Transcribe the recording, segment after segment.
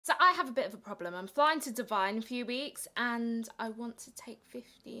So I have a bit of a problem. I'm flying to Dubai in a few weeks and I want to take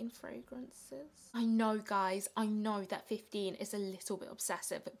 15 fragrances. I know, guys, I know that 15 is a little bit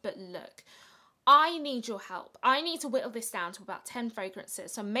obsessive, but look, I need your help. I need to whittle this down to about 10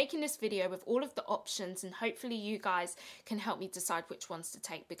 fragrances. So I'm making this video with all of the options and hopefully you guys can help me decide which ones to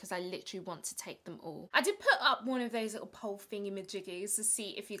take because I literally want to take them all. I did put up one of those little poll thingy-majiggies to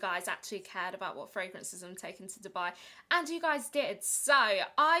see if you guys actually cared about what fragrances I'm taking to Dubai, and you guys did. So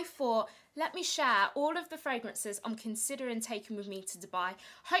I thought, let me share all of the fragrances I'm considering taking with me to Dubai.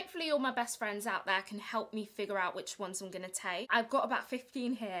 Hopefully all my best friends out there can help me figure out which ones I'm going to take. I've got about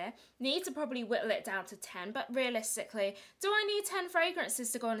 15 here. Need to probably whittle it down to 10, but realistically, do I need 10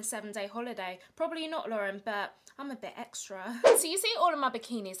 fragrances to go on a 7-day holiday? Probably not, Lauren, but I'm a bit extra. So you see all of my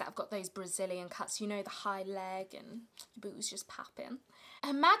bikinis that have got those Brazilian cuts, you know, the high leg and your boots just popping.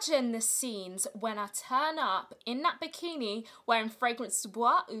 Imagine the scenes when I turn up in that bikini wearing Fragrance du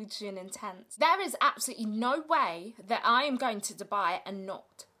Bois Oud and Intense. There is absolutely no way that I am going to Dubai and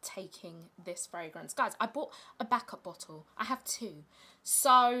not taking this fragrance. Guys, I bought a backup bottle. I have 2.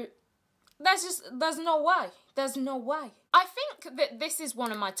 So there's no way. There's no way. I think that this is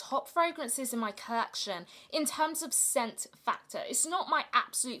one of my top fragrances in my collection in terms of scent factor. It's not my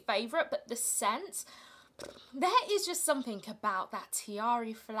absolute favourite, but the scent, there is just something about that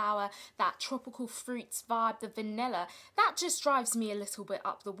tiare flower, that tropical fruits vibe, the vanilla, that just drives me a little bit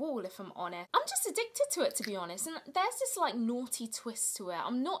up the wall, if I'm honest. I'm just addicted to it, to be honest, and there's this like naughty twist to it.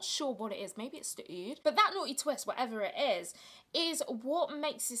 I'm not sure what it is, maybe it's the oud, but that naughty twist, whatever it is what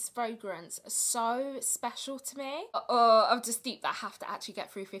makes this fragrance so special to me. I've just deep that I have to actually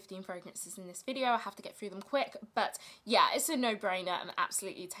get through 15 fragrances in this video. I have to get through them quick, but yeah, it's a no-brainer. I'm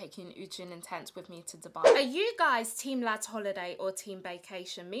absolutely taking Oud and Intense with me to Dubai. Are you guys team lads holiday or team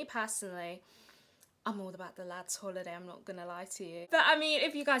vacation? Me personally, I'm all about the lads holiday, I'm not gonna lie to you. But I mean,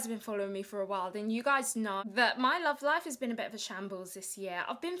 if you guys have been following me for a while, then you guys know that my love life has been a bit of a shambles this year.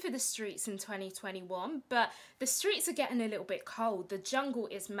 I've been for the streets in 2021, but the streets are getting a little bit cold. The jungle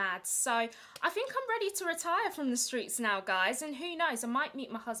is mad. So I think I'm ready to retire from the streets now, guys. And who knows, I might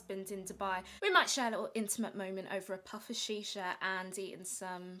meet my husband in Dubai. We might share a little intimate moment over a puff of shisha and eating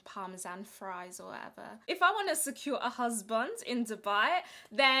some Parmesan fries or whatever. If I want to secure a husband in Dubai,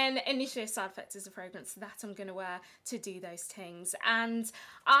 then initially Side Effect is a fragrance that I'm going to wear to do those things. And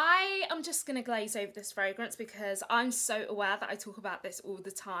I am just going to glaze over this fragrance because I'm so aware that I talk about this all the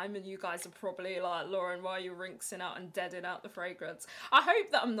time and you guys are probably like, Lauren, why are you rinsing out and deading out the fragrance? I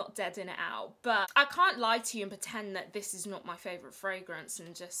hope that I'm not deading it out, but I can't lie to you and pretend that this is not my favourite fragrance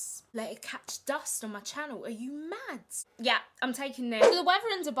and just let it catch dust on my channel. Are you mad? Yeah, I'm taking this. So the weather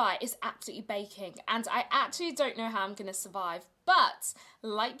in Dubai is absolutely baking and I actually don't know how I'm going to survive. But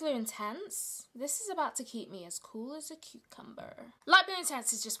Light Blue Intense, this is about to keep me as cool as a cucumber. Light Blue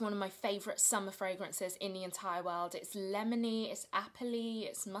Intense is just one of my favourite summer fragrances in the entire world. It's lemony, it's appley,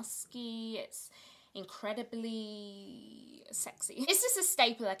 it's musky, it's incredibly sexy. It's just a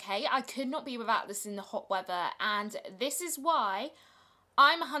staple, okay? I could not be without this in the hot weather, and this is why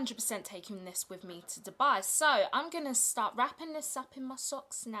I'm 100% taking this with me to Dubai. So I'm going to start wrapping this up in my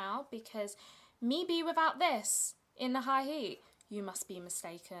socks now because me be without this in the high heat, you must be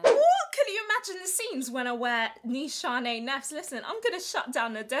mistaken. What? Can you imagine the scenes when I wear Nishane Nefs? Listen, I'm gonna shut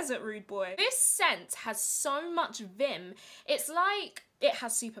down the desert, rude boy. This scent has so much vim. It's like it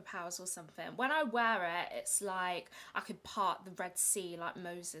has superpowers or something. When I wear it, it's like I could part the Red Sea like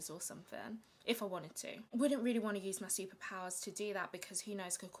Moses or something. If I wanted to. Wouldn't really want to use my superpowers to do that because who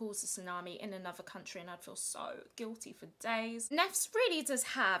knows, could cause a tsunami in another country and I'd feel so guilty for days. Nefs really does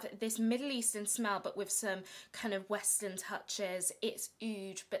have this Middle Eastern smell but with some kind of Western touches. It's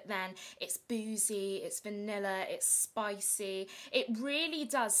oud, but then it's boozy, it's vanilla, it's spicy. It really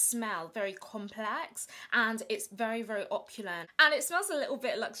does smell very complex and it's very, very opulent. And it smells a little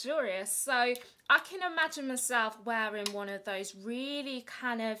bit luxurious. So I can imagine myself wearing one of those really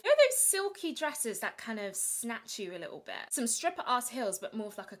kind of, you know, those silky dresses that kind of snatch you a little bit. Some stripper ass heels, but more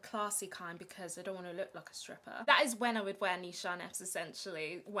of like a classy kind because I don't want to look like a stripper. That is when I would wear Nisha Nefs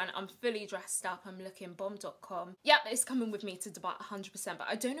essentially. When I'm fully dressed up, I'm looking bomb.com. Yep, it's coming with me to Dubai 100%, but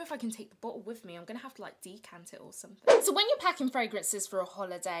I don't know if I can take the bottle with me. I'm gonna have to like decant it or something. So when you're packing fragrances for a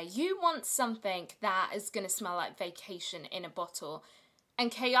holiday, you want something that is gonna smell like vacation in a bottle. And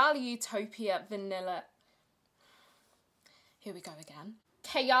Kayali Utopia Vanilla, here we go again.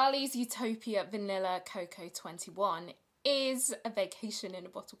 Kayali's Utopia Vanilla Cocoa 21 is a vacation in a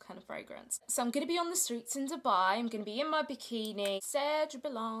bottle kind of fragrance. So I'm going to be on the streets in Dubai, I'm going to be in my bikini. Said you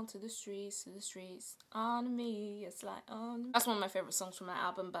belong to the streets, on me, it's like on me. That's one of my favourite songs from that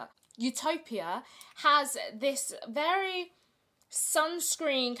album, but Utopia has this very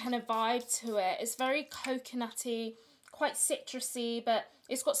sunscreen kind of vibe to it. It's very coconutty, quite citrusy, but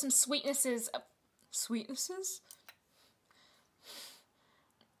it's got some sweetnesses. Sweetnesses?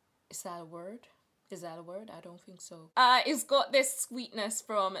 Is that a word? Is that a word? I don't think so. It's got this sweetness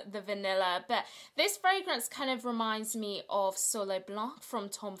from the vanilla, but this fragrance kind of reminds me of Soleil Blanc from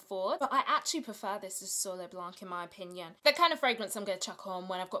Tom Ford, but I actually prefer this to Soleil Blanc in my opinion. The kind of fragrance I'm going to chuck on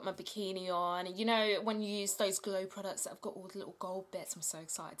when I've got my bikini on. You know, when you use those glow products that have got all the little gold bits. I'm so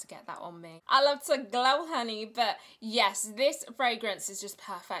excited to get that on me. I love to glow, honey, but yes, this fragrance is just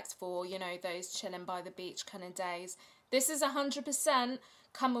perfect for, you know, those chilling by the beach kind of days. This is 100%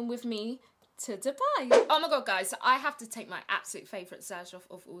 coming with me to Dubai. Oh my god, guys, I have to take my absolute favourite Xerjoff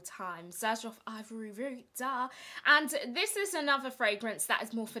of all time, Xerjoff Ivory Root, duh. And this is another fragrance that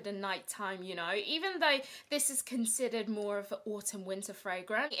is more for the night time, you know, even though this is considered more of an autumn winter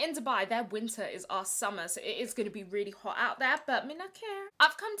fragrance. In Dubai, their winter is our summer, so it is going to be really hot out there, but me not care.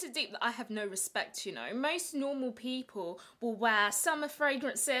 I've come to deep that I have no respect, you know. Most normal people will wear summer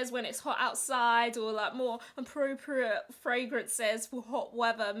fragrances when it's hot outside, or like more appropriate fragrances for hot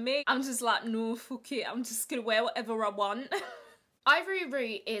weather. Me, I'm just like, no, fuck it, I'm just gonna wear whatever I want. Ivory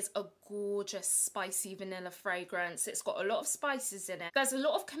Root is a gorgeous spicy vanilla fragrance. It's got a lot of spices in it. There's a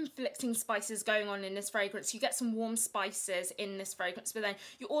lot of conflicting spices going on in this fragrance. You get some warm spices in this fragrance, but then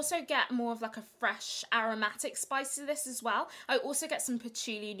you also get more of like a fresh aromatic spice to this as well. I also get some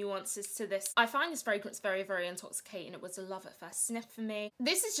patchouli nuances to this. I find this fragrance very, very intoxicating. It was a love at first sniff for me.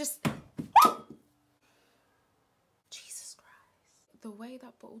 This is just... Jesus Christ. The way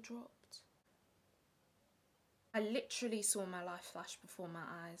that bottle dropped. I literally saw my life flash before my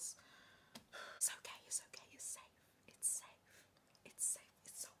eyes. It's okay, it's okay, it's safe, it's safe, it's safe,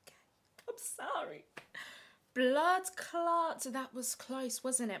 it's okay. I'm sorry. Blood clot, that was close,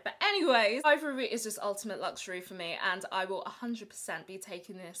 wasn't it? But anyways, Ivory Root is just ultimate luxury for me, and I will 100% be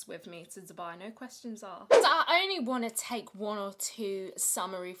taking this with me to Dubai, no questions asked. So I only want to take one or two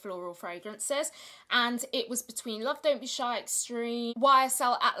summery floral fragrances, and it was between Love Don't Be Shy Extreme,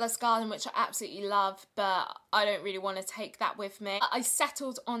 YSL Atlas Garden, which I absolutely love, but I don't really want to take that with me. I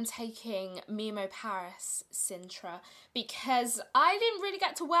settled on taking Mimo Paris Sintra because I didn't really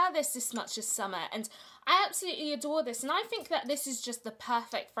get to wear this much this summer, and I absolutely adore this, and I think that this is just the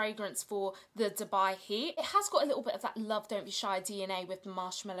perfect fragrance for the Dubai heat. It has got a little bit of that Love Don't Be Shy DNA with the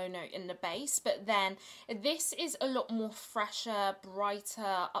marshmallow note in the base, but then this is a lot more fresher,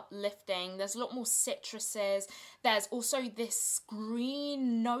 brighter, uplifting. There's a lot more citruses. There's also this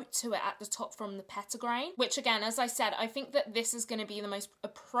green note to it at the top from the petitgrain, which again, as I said, I think that this is going to be the most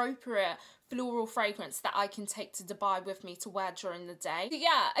appropriate floral fragrance that I can take to Dubai with me to wear during the day. But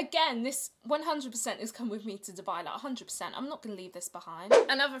yeah, again, this 100% is come with me to Dubai, like 100%. I'm not going to leave this behind.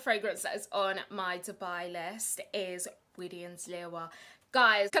 Another fragrance that is on my Dubai list is Whidion's Lewa.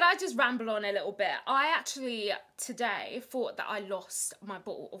 Guys, could I just ramble on a little bit? I actually, today, thought that I lost my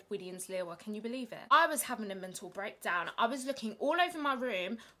bottle of Whidion's Lewa. Can you believe it? I was having a mental breakdown. I was looking all over my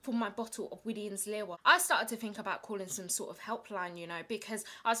room for my bottle of Whidion's Lewa. I started to think about calling some sort of helpline, you know, because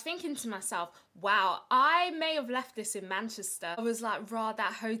I was thinking to myself, wow, I may have left this in Manchester. I was like, rah,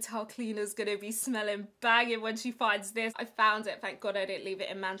 that hotel cleaner's gonna be smelling banging when she finds this. I found it, thank God I didn't leave it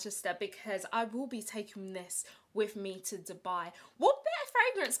in Manchester, because I will be taking this with me to Dubai. What better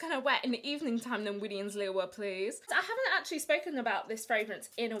fragrance can I wear in the evening time than Whidion's Lewa, please? I haven't actually spoken about this fragrance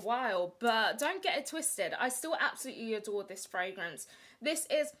in a while, but don't get it twisted. I still absolutely adore this fragrance. This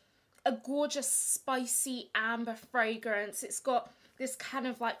is a gorgeous, spicy amber fragrance. It's got this kind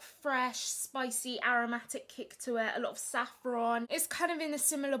of like fresh, spicy, aromatic kick to it, a lot of saffron. It's kind of in a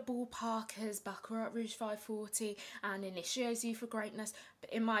similar ballpark as Baccarat Rouge 540 and Initio's You for Greatness,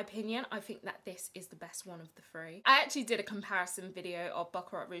 but in my opinion, I think that this is the best one of the three. I actually did a comparison video of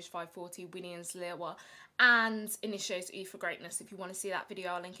Baccarat Rouge 540, Whidion's Lewa, and Initio's You for Greatness. If you want to see that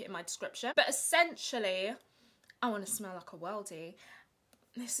video, I'll link it in my description. But essentially, I want to smell like a worldie.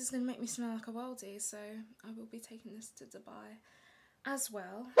 This is going to make me smell like a worldie, so I will be taking this to Dubai as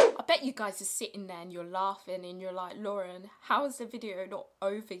well. I bet you guys are sitting there and you're laughing and you're like, Lauren, how is the video not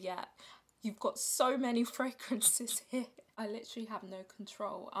over yet? You've got so many fragrances here. I literally have no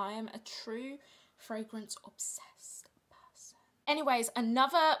control. I am a true fragrance obsessed person. Anyways,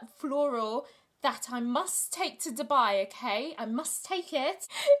 another floral that I must take to Dubai, okay? I must take it.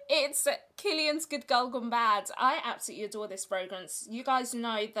 It's Kilian's Good Girl Gone Bad. I absolutely adore this fragrance. You guys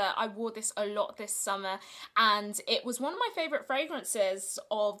know that I wore this a lot this summer, and it was one of my favourite fragrances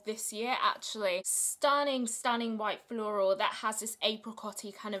of this year, actually. Stunning, stunning white floral that has this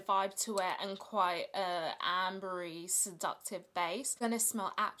apricot-y kind of vibe to it and quite ambery, seductive base. Gonna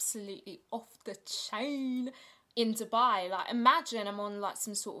smell absolutely off the chain. in Dubai. Like, imagine I'm on like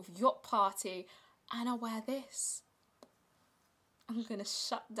some sort of yacht party and I wear this. I'm gonna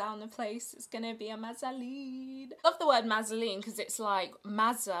shut down the place. It's gonna be a mazzoline. Love the word mazzoline because it's like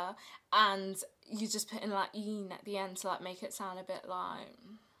mazza and you just put in like "een" at the end to like make it sound a bit like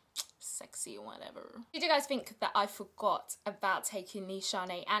sexy or whatever. Did you guys think that I forgot about taking the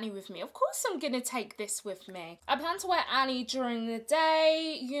Charnay Annie with me? Of course I'm gonna take this with me. I plan to wear Annie during the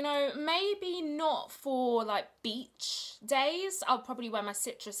day, you know, maybe not for like beach days. I'll probably wear my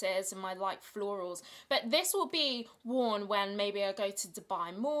citruses and my light florals, but this will be worn when maybe I go to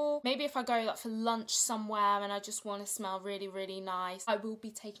Dubai Mall, maybe if I go like for lunch somewhere and I just want to smell really, really nice. I will be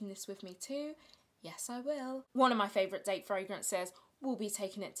taking this with me too. Yes, I will. One of my favourite date fragrances. We'll be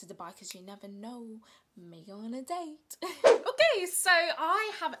taking it to Dubai because you never know me on a date. Okay, so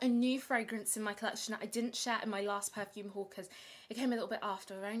I have a new fragrance in my collection that I didn't share in my last perfume haul because it came a little bit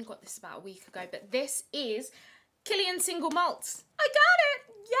after. I only got this about a week ago, but this is Kilian Single Malt. I got it!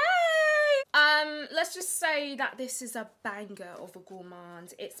 Yay! Let's just say that this is a banger of a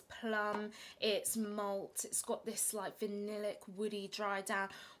gourmand. It's plum, it's malt, it's got this like vanillic, woody dry down,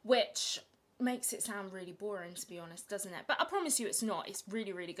 which makes it sound really boring, to be honest, doesn't it? But I promise you it's not. It's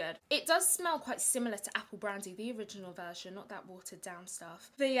really, really good. It does smell quite similar to Apple Brandy, the original version, not that watered down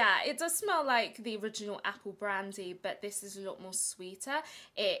stuff. But yeah, it does smell like the original Apple Brandy, but this is a lot more sweeter.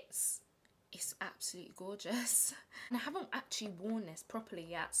 It's absolutely gorgeous. And I haven't actually worn this properly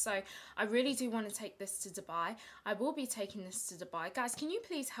yet, so I really do want to take this to Dubai. I will be taking this to Dubai. Guys, can you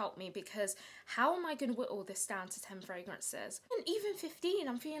please help me? Because how am I going to whittle this down to 10 fragrances? And even 15,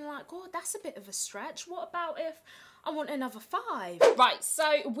 I'm feeling like, God, that's a bit of a stretch. What about if I want another 5? Right,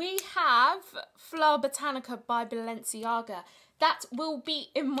 so we have Fleur Botanica by Balenciaga. That will be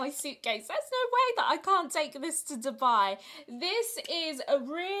in my suitcase. There's no way that I can't take this to Dubai. This is a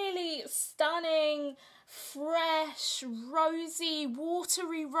really stunning, fresh, rosy,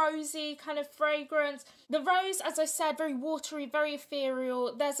 watery rosy kind of fragrance. The rose, as I said, very watery, very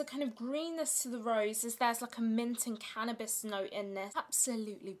ethereal. There's a kind of greenness to the rose as there's like a mint and cannabis note in this.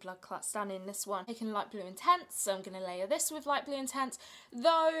 Absolutely blood clot stunning, this one. Taking light blue intense, so I'm going to layer this with light blue intense.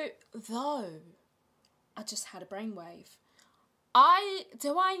 Though, I just had a brainwave.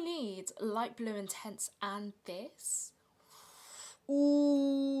 Do I need light blue intense and this?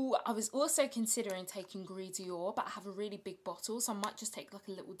 Ooh, I was also considering taking Gris d'Or, but I have a really big bottle, so I might just take like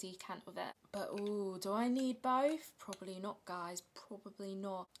a little decant of it. But ooh, do I need both? Probably not, guys. Probably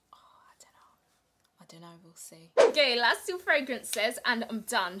not. Oh, I don't know, we'll see. Okay, last 2 fragrances and I'm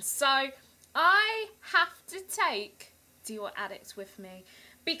done. So I have to take Dior Addict with me.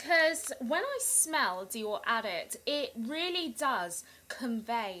 Because when I smell Dior Addict, it really does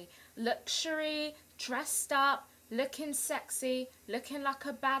convey luxury, dressed up, looking sexy, looking like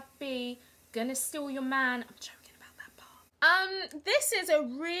a bad bee, gonna steal your man. I'm joking about that part. This is a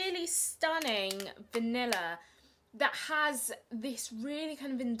really stunning vanilla that has this really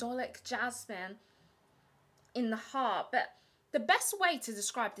kind of indolic jasmine in the heart, but the best way to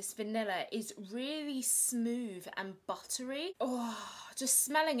describe this vanilla is really smooth and buttery. Oh, just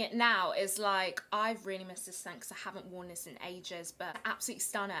smelling it now is like, I've really missed this scent because I haven't worn this in ages, but absolutely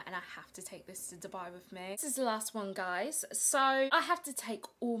stunner, and I have to take this to Dubai with me. This is the last one, guys. So I have to take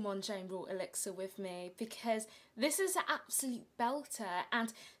Almond Jane Raw Elixir with me because this is an absolute belter,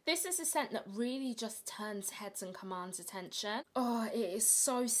 and this is a scent that really just turns heads and commands attention. Oh, it is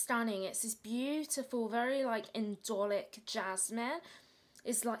so stunning. It's this beautiful, very like indolic jasmine.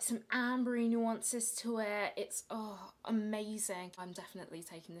 It's like some ambery nuances to it. It's, oh, amazing. I'm definitely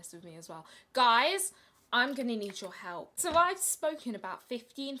taking this with me as well. Guys, I'm gonna need your help. So I've spoken about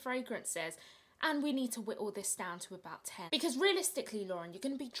 15 fragrances, and we need to whittle this down to about 10. Because realistically, Lauren, you're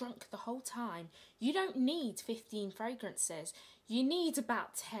going to be drunk the whole time. You don't need 15 fragrances. You need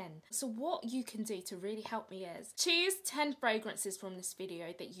about 10. So what you can do to really help me is choose 10 fragrances from this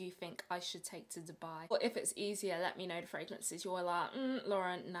video that you think I should take to Dubai. Or if it's easier, let me know the fragrances you're like,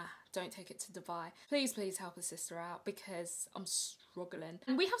 Lauren, nah, don't take it to Dubai. Please, please help a sister out because I'm struggling.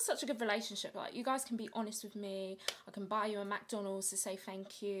 And we have such a good relationship. Like, you guys can be honest with me. I can buy you a McDonald's to say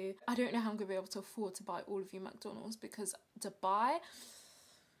thank you. I don't know how I'm going to be able to afford to buy all of you McDonald's because Dubai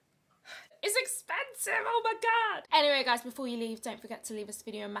is expensive. Oh my god. Anyway, guys, before you leave, don't forget to leave this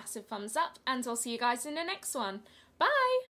video a massive thumbs up, and I'll see you guys in the next one. Bye.